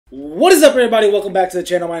What is up, everybody? Welcome back to the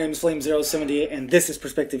channel. My name is Flame078 and this is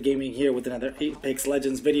Perspective Gaming here with another Apex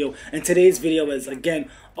Legends video. And today's video is again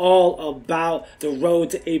all about the road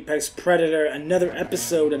to Apex Predator. Another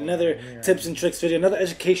episode, another tips and tricks video, another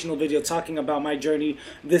educational video talking about my journey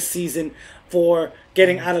this season for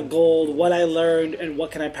getting out of gold, what I learned, and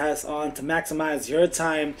what can I pass on to maximize your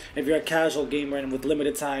time if you're a casual gamer and with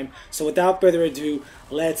limited time. So without further ado,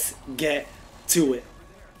 let's get to it.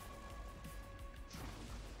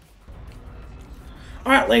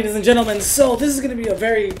 Alright, ladies and gentlemen, so this is going to be a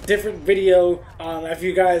very different video. If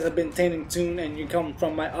you guys have been staying tuned and you come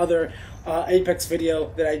from my other Apex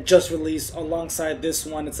video that I just released alongside this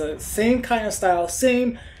one, it's the same kind of style,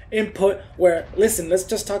 same input where, listen, let's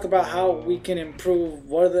just talk about how we can improve,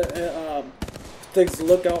 what are the things to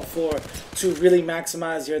look out for to really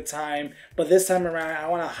maximize your time. But this time around, I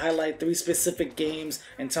want to highlight 3 specific games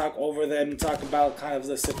and talk over them, talk about kind of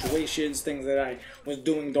the situations, things that I was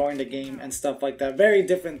doing during the game and stuff like that. Very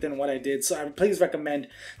different than what I did. So I please recommend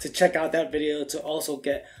to check out that video to also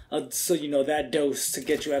get that dose to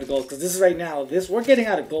get you out of gold, because this is right now, we're getting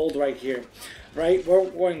out of gold right here. Right,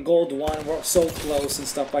 we're in gold 1, we're so close and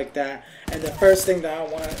stuff like that. And the first thing that I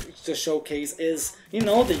want to showcase is,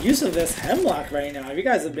 the use of this hemlock right now. You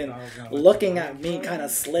guys have been looking at me kind of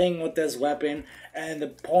slaying with this weapon, and the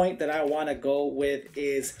point that I want to go with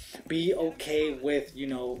is be okay with,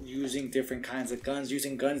 using different kinds of guns,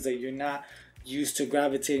 using guns that you're not used to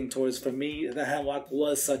gravitating towards. For me, the hemlock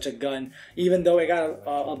was such a gun. Even though it got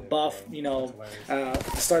a buff, at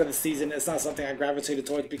the start of the season, it's not something I gravitated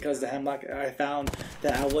towards because the hemlock I found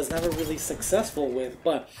that I was never really successful with.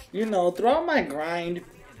 But throughout my grind,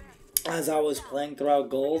 as I was playing throughout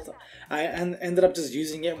gold, I ended up just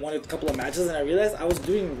using it a couple of matches, and I realized I was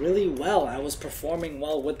doing really well. I was performing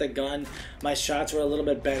well with the gun. My shots were a little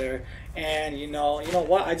bit better, and you know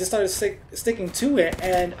what? I just started sticking to it,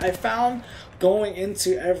 and I found going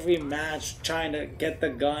into every match trying to get the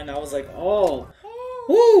gun, I was like, oh.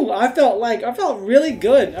 Woo! I felt really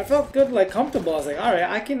good. I felt good, comfortable. I was like, all right,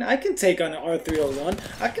 I can take on an R301.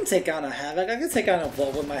 I can take on a Havoc. I can take on a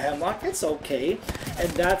Volt with my hemlock. It's okay. And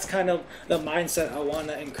that's kind of the mindset I want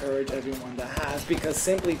to encourage everyone to have, because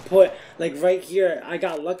simply put, right here, I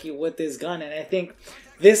got lucky with this gun, and I think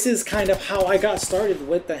this is kind of how I got started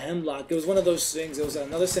with the hemlock. It was one of those things. It was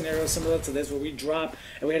another scenario similar to this where we dropped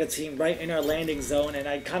and we had a team right in our landing zone, and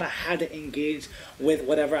I kind of had to engage with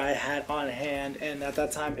whatever I had on hand. And at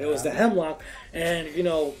that time, it was the hemlock. And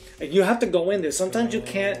you have to go in there. Sometimes you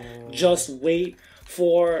can't just wait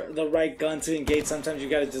for the right gun to engage. Sometimes you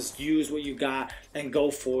got to just use what you got and go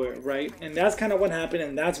for it, right? And that's kind of what happened,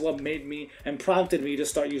 and that's what made me and prompted me to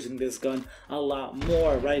start using this gun a lot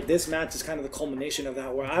more, right? This match is kind of the culmination of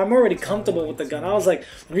that, where I'm already comfortable with the gun. I was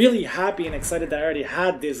really happy and excited that I already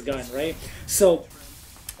had this gun, right? So,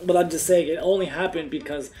 but I'm just saying, it only happened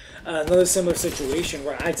because another similar situation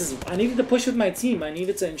where I needed to push with my team. I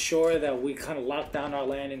needed to ensure that we kind of locked down our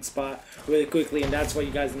landing spot really quickly, and that's what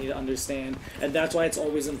you guys need to understand. And that's why it's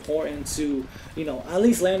always important to, at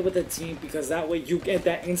least land with a team, because that way you get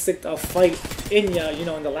that instinct of fight in you.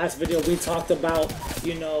 In the last video we talked about,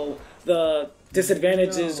 the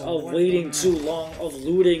disadvantages of waiting too long, of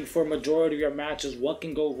looting for majority of your matches, what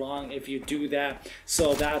can go wrong if you do that.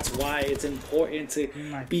 So that's why it's important to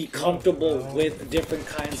be comfortable with different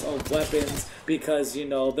kinds of weapons, because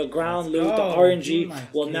the ground loot, the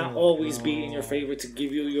RNG will not always be in your favor to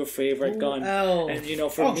give you your favorite gun.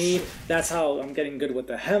 And for me, that's how I'm getting good with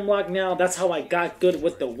the hemlock now. That's how I got good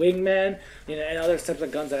with the wingman, and other types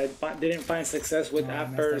of guns that I didn't find success with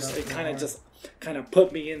at first. It kind of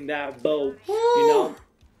put me in that boat,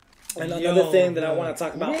 And another thing that I want to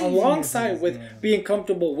talk about, alongside with being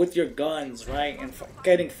comfortable with your guns, right, and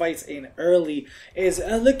getting fights in early, is,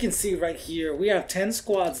 look and see right here, we have 10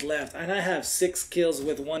 squads left, and I have 6 kills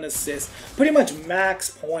with 1 assist, pretty much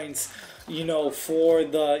max points, for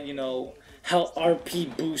the, health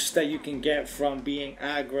RP boost that you can get from being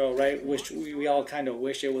aggro, right? Which we all kind of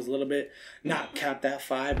wish it was a little bit not capped at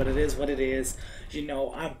 5, but it is what it is.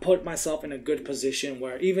 I put myself in a good position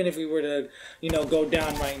where even if we were to, go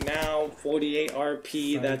down right now, 48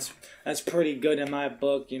 RP, that's pretty good in my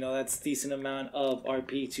book. That's a decent amount of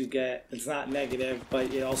RP to get. It's not negative,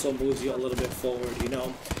 but it also moves you a little bit forward,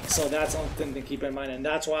 So that's something to keep in mind, and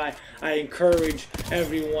that's why I encourage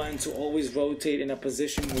everyone to always rotate in a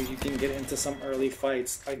position where you can get into some early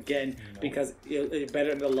fights again, because it's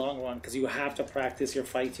better in the long run, because you have to practice your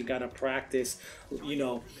fights. You got to practice,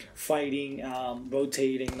 fighting,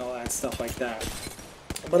 rotating, and all that stuff like that.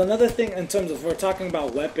 But another thing in terms of, we're talking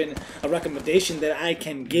about weapon, a recommendation that I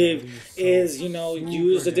can give is, you know,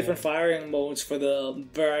 use the different firing modes for the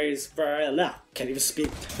can't even speak,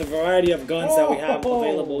 the variety of guns that we have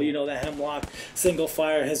available. You know, the Hemlock single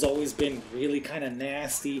fire has always been really kind of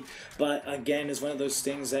nasty, but again, it's one of those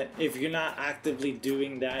things that if you're not actively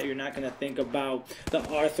doing that, you're not going to think about the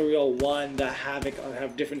R301, the Havoc,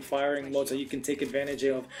 have different firing modes that you can take advantage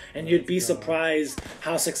of, and you'd be surprised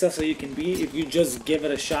how successful you can be if you just give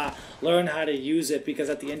it a shot, learn how to use it, because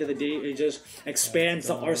at the end of the day, it just expands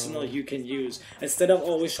the arsenal you can use. Instead of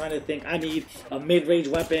always trying to think, I need a mid-range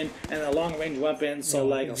weapon and a long-range weapon, so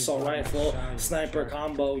like assault rifle, sniper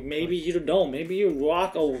combo, maybe you don't. Maybe you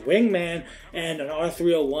rock a wingman and an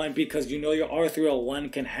R301 because you know your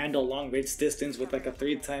R301 can handle long-range distance with like a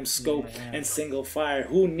 3x scope and single fire.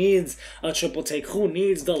 Who needs a triple take? Who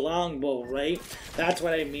needs the longbow, right? That's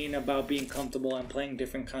what I mean about being comfortable and playing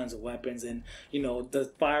different kinds of weapons, and you know, the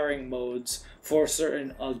firing modes for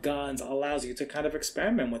certain guns allows you to kind of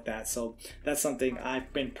experiment with that. So that's something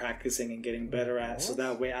I've been practicing and getting better at, so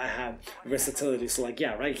that way I have versatility. So like,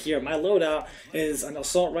 yeah, right here my loadout is an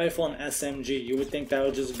assault rifle and SMG. You would think that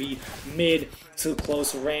would just be mid to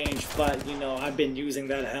close range, but you know, I've been using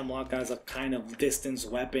that Hemlock as a kind of distance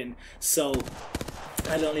weapon, so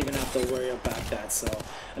I don't even have to worry about that. So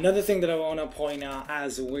another thing that I want to point out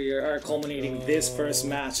as we are culminating this first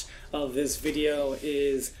match of this video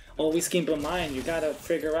is always keep in mind, you gotta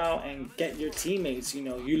figure out and get your teammates. You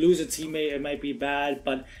know, you lose a teammate, it might be bad,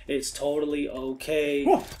 but it's totally okay.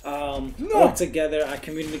 Work together. I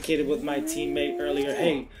communicated with my teammate earlier,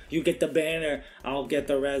 hey, you get the banner, I'll get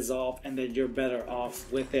the res off, and then you're better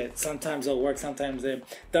off with it. Sometimes it'll work, sometimes it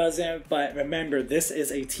doesn't, but remember, this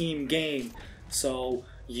is a team game, so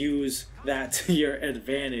use that to your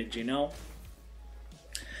advantage, you know?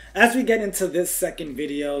 As we get into this second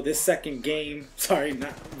video, this second game, sorry,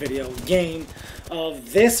 not video, game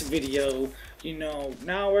of this video, you know,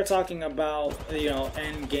 now we're talking about, you know,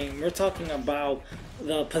 end game. We're talking about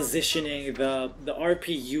the positioning, the RP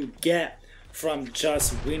you get from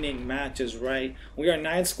just winning matches, right? We are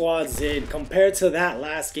 9 squads in compared to that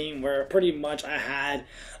last game where pretty much I had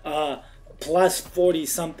plus 40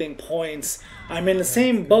 something points. I'm in the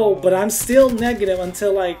same boat, but I'm still negative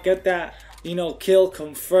until I get that, you know, kill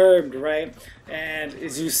confirmed, right? And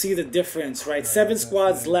as you see the difference, right? 7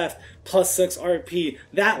 squads left, plus 6 RP.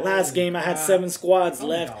 That last game I had 7 squads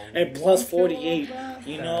left and plus 48,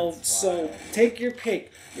 you know? So take your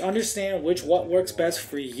pick. Understand what works best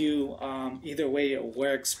for you. Either way it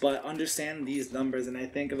works, but understand these numbers, and I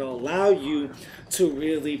think it'll allow you to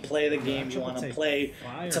really play the game you want to play,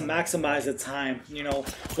 to maximize the time. You know,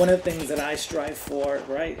 one of the things that I strive for,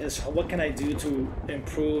 right, is what can I do to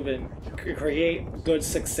improve and create good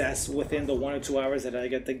success within the 1 or 2 hours that I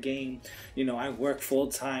get the game. You know, I work full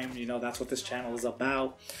time. You know, that's what this channel is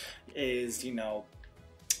about, is, you know,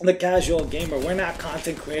 the casual gamer. We're not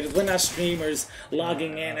content creators, we're not streamers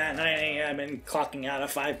logging in at 9 AM and clocking out at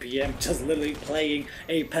 5 PM just literally playing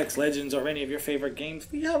Apex Legends or any of your favorite games.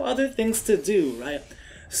 We have other things to do, right?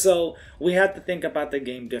 So we have to think about the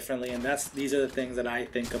game differently, and these are the things that I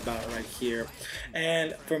think about right here.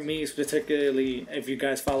 And for me particularly, if you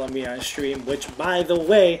guys follow me on stream, which by the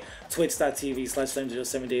way,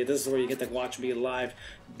 twitch.tv/707day, this is where you get to watch me live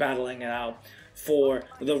battling it out for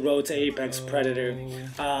the road to Apex Predator,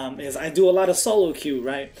 is I do a lot of solo queue,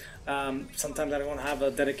 right? Sometimes I don't have a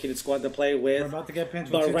dedicated squad to play with. We're about to get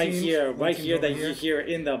pinched, but right here that you hear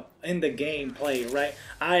in the gameplay, right?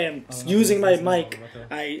 I am using my mic.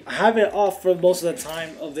 I have it off for most of the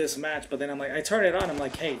time of this match, but then I'm like, I turn it on. I'm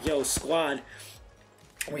like, hey, yo, squad.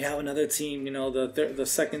 We have another team, you know, the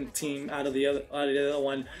second team out of the other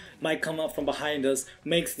one might come up from behind us,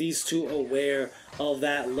 makes these two aware of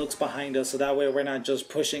that, looks behind us, so that way we're not just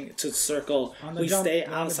pushing to circle. We stay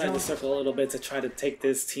outside the circle a little bit to try to take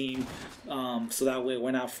this team, so that way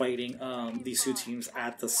we're not fighting these two teams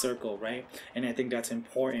at the circle, right? And I think that's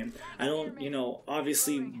important. I don't, you know,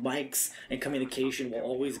 obviously mics and communication will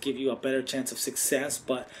always give you a better chance of success,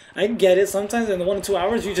 but I get it. Sometimes in the 1 or 2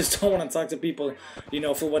 hours you just don't want to talk to people, you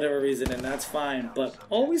know, for whatever reason, and that's fine. But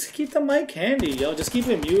always keep the mic handy, yo. Just keep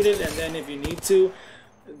it muted, and then if you need to,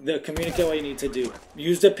 communicate what you need to do.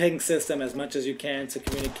 Use the ping system as much as you can to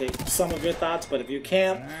communicate some of your thoughts, but if you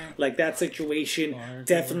can't, like that situation,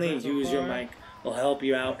 definitely use your mic. It'll help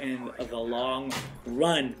you out in the long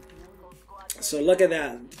run. So look at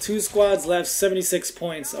that. 2 squads left, 76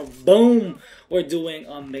 points. Boom! We're doing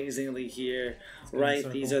amazingly here, right?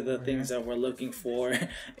 These are the things that we're looking for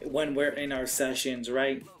when we're in our sessions,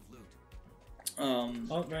 right? Oh,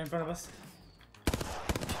 right in front of us.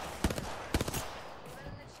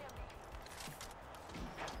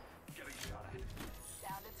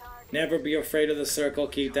 Never be afraid of the circle.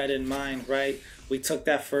 Keep that in mind, right? We took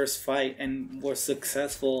that first fight and were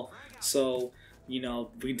successful. So, you know,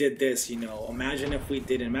 we did this, you know. Imagine if we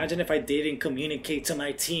didn't. Imagine if I didn't communicate to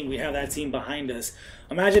my team. We have that team behind us.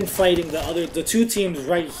 Imagine fighting the two teams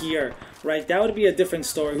right here, right? That would be a different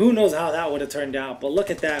story. Who knows how that would have turned out. But look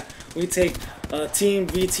at that. We take a team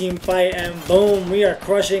v team fight and boom, we are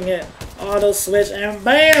crushing it. Auto switch and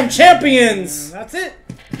bam, champions! That's it.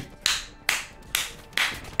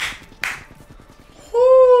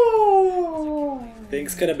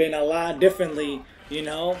 Things could have been a lot differently, you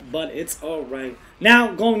know, but it's alright.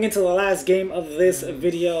 Now, going into the last game of this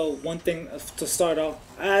video, one thing to start off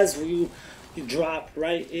as you drop,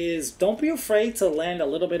 right, is don't be afraid to land a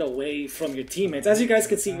little bit away from your teammates. As you guys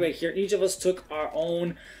can see right here, each of us took our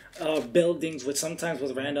own buildings, which sometimes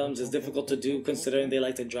with randoms is difficult to do considering they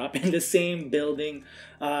like to drop in the same building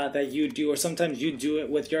that you do, or sometimes you do it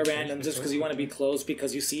with your randoms just because you want to be close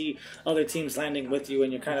because you see other teams landing with you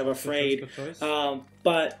and you're kind of afraid.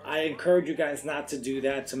 But I encourage you guys not to do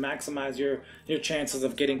that, to maximize your chances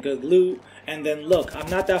of getting good loot. And then look, I'm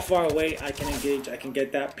not that far away. I can engage, I can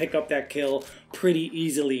get that, pick up that kill pretty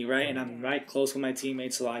easily, right? And I'm right close with my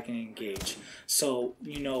teammates so I can engage. So,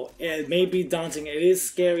 you know, it may be daunting. It is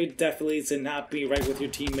scary, definitely, to not be right with your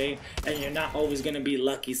teammate. And you're not always going to be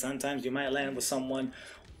lucky. Sometimes you might land with someone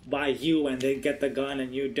by you and they get the gun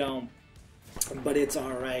and you don't. But it's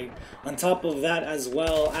alright. On top of that, as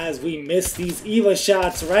well as we miss these EVA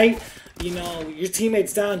shots, right? You know, your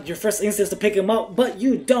teammate's down, your first instinct is to pick him up, but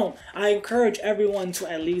you don't. I encourage everyone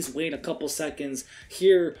to at least wait a couple seconds.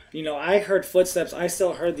 Here, you know, I heard footsteps. I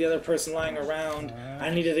still heard the other person lying around.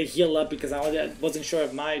 I needed to heal up because I wasn't sure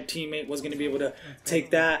if my teammate was going to be able to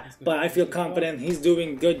take that. But I feel confident he's doing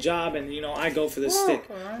a good job, and, you know, I go for the stick.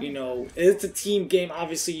 You know, it's a team game.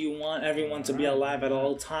 Obviously, you want everyone to be alive at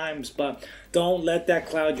all times, but don't let that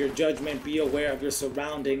cloud your judgment. Be aware of your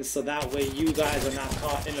surroundings so that way you guys are not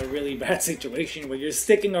caught in a really bad situation where you're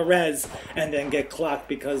sticking a res and then get clocked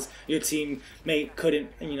because your teammate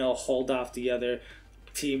couldn't, you know, hold off the other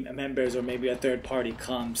team members, or maybe a third party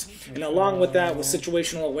comes. And along with that, with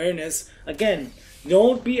situational awareness, again,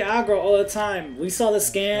 don't be aggro all the time. We saw the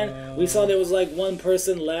scan. We saw there was like one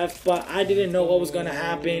person left, but I didn't know what was going to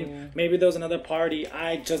happen. Maybe there was another party.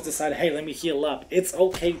 I just decided, hey, let me heal up. It's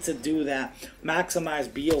okay to do that.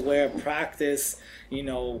 Maximize, be aware, practice, you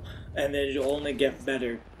know, and then you'll only get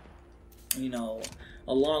better, you know,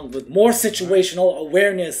 along with more situational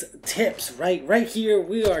awareness tips, right? Right here,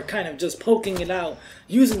 we are kind of just poking it out,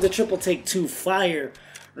 using the triple take to fire.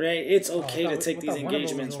 Right, it's okay to take these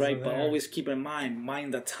engagements, right? But always keep in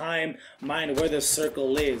mind the time, mind where the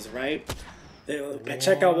circle is, right?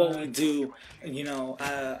 Check out what we do, you know,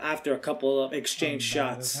 after a couple of exchange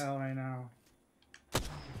shots. Hell right now.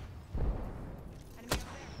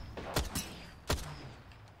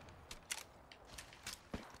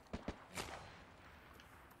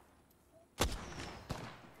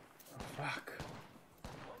 Fuck.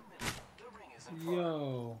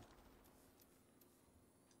 Yo.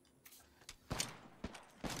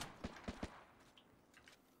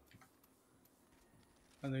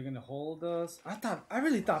 Are they gonna hold us? I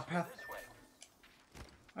really thought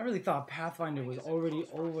Pathfinder was already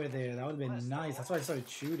over there. That would have been nice. That's why I started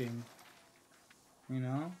shooting. You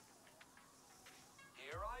know?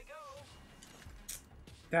 Here I go.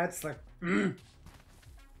 That's like I mean,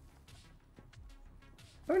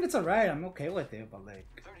 it's alright, I'm okay with it, but like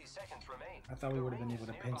 30 seconds remain. I thought we would have been able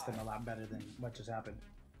to pinch them a lot better than what just happened.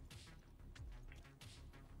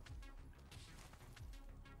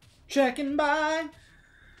 Checking by.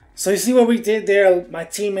 So you see what we did there? My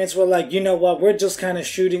teammates were like, you know what? We're just kind of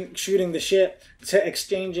shooting the shit, to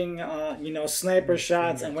exchanging, you know, sniper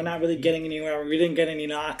shots, and we're not really getting anywhere. We didn't get any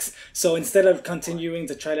knocks. So instead of continuing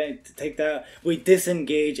to try to take that, we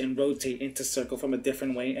disengage and rotate into circle from a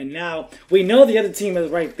different way. And now we know the other team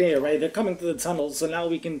is right there, right? They're coming through the tunnel. So now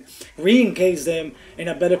we can re-engage them in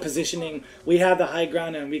a better positioning. We have the high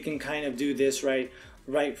ground, and we can kind of do this right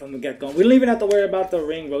from the get-go. We don't even have to worry about the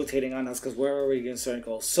ring rotating on us because we're already in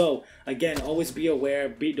circles. So again, always be aware.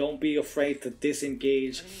 Don't be afraid to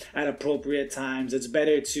disengage at appropriate times. It's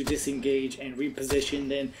better to disengage and reposition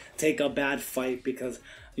than take a bad fight, because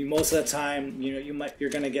most of the time, you know, you're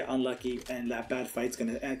gonna get unlucky, and that bad fight's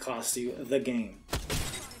gonna cost you the game.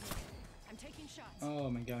 Oh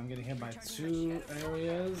my god, I'm getting hit by 2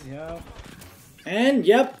 areas. Yep. And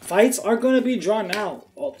yep, fights are going to be drawn out.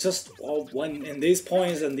 When in these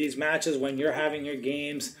points and these matches, when you're having your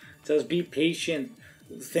games, just be patient.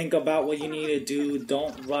 Think about what you need to do.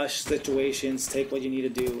 Don't rush situations. Take what you need to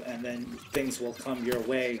do, and then things will come your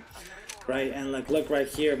way. right? And like, look right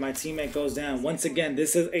here, my teammate goes down. Once again,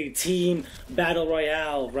 this is a team battle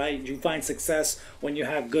royale, right? You find success when you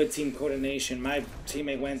have good team coordination. My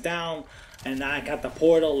teammate went down, and I got the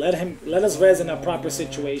portal. Let us res in a proper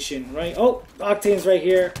situation, right? Oh, Octane's right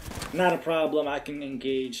here. Not a problem. I can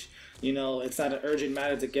engage. You know, it's not an urgent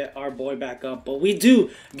matter to get our boy back up, but we do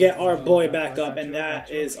get our boy back up, and that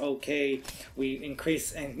is okay. We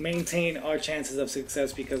increase and maintain our chances of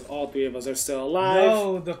success because all three of us are still alive.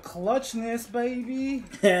 Yo, the clutchness, baby.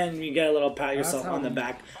 And you get a little pat yourself on the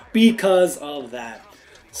back because of that.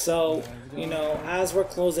 So, you know, as we're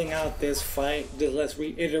closing out this fight, let's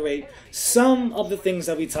reiterate some of the things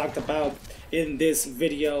that we talked about in this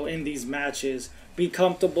video, in these matches. Be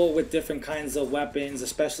comfortable with different kinds of weapons,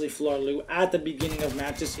 especially floor loot at the beginning of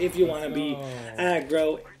matches if you want to be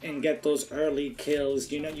aggro and get those early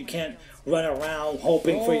kills. You know, you can't run around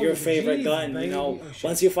hoping for your favorite gun. You know,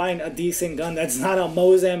 once you find a decent gun that's not a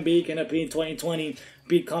Mozambique in a P2020,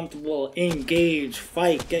 be comfortable, engage,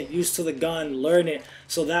 fight, get used to the gun, learn it,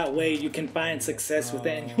 so that way you can find success with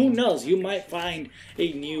it. And who knows, you might find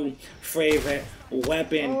a new favorite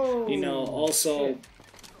weapon. You know, also,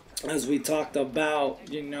 as we talked about,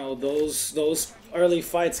 you know, those early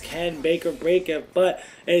fights can make or break it, but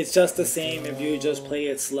it's just the same if you just play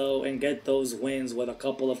it slow and get those wins with a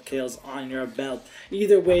couple of kills on your belt.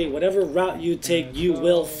 Either way, whatever route you take, you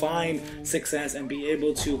will find success and be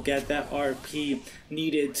able to get that RP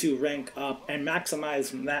needed to rank up and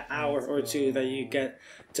maximize that hour or two that you get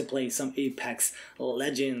to play some Apex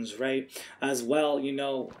Legends, right? As well, you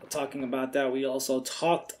know, talking about that, we also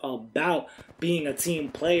talked about being a team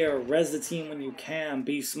player. Res the team when you can.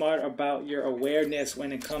 Be smart about your awareness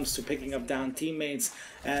when it comes to picking up down teammates,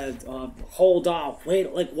 and hold off,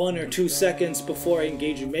 wait like 1 or 2 seconds before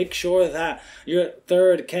engaging. Make sure that your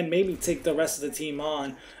third can maybe take the rest of the team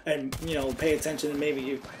on, and you know, pay attention to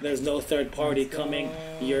maybe if there's no third party coming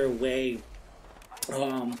your way.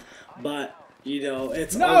 But you know,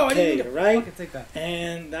 it's okay, right?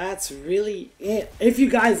 And that's really it. If you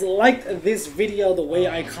guys liked this video, the way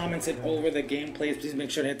I commented over the gameplays, please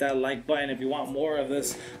make sure to hit that like button. If you want more of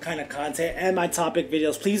this kind of content and my topic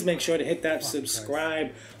videos, please make sure to hit that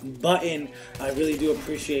subscribe button. I really do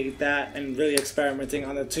appreciate that, and really experimenting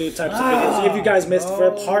on the 2 types of videos. If you guys missed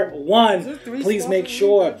for part 1, please make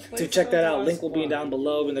sure to check that out. Link will be down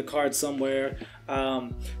below in the card somewhere.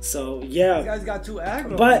 So yeah, you guys got too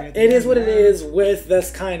aggro, but it is what it is with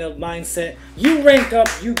this kind of mindset. You rank up,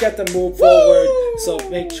 you get to move forward, so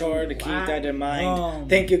make sure to keep that in mind.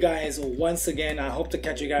 Thank you guys once again. I hope to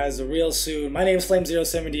catch you guys real soon. My name is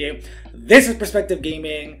Flame078. This is Perspective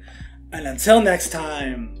Gaming, and until next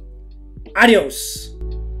time, adios.